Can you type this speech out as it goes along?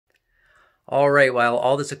All right, while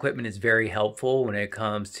all this equipment is very helpful when it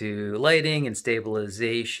comes to lighting and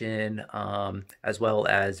stabilization, as well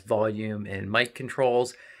as volume and mic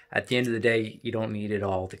controls, at the end of the day, you don't need it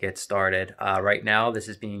all to get started. Right now, this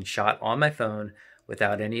is being shot on my phone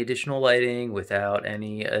without any additional lighting, without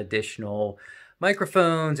any additional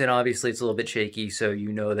microphones, and obviously it's a little bit shaky, so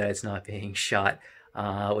you know that it's not being shot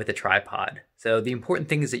with a tripod. So the important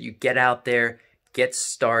thing is that you get out there, get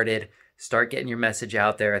started, start getting your message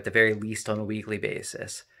out there at the very least on a weekly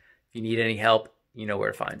basis. If you need any help, you know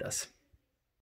where to find us.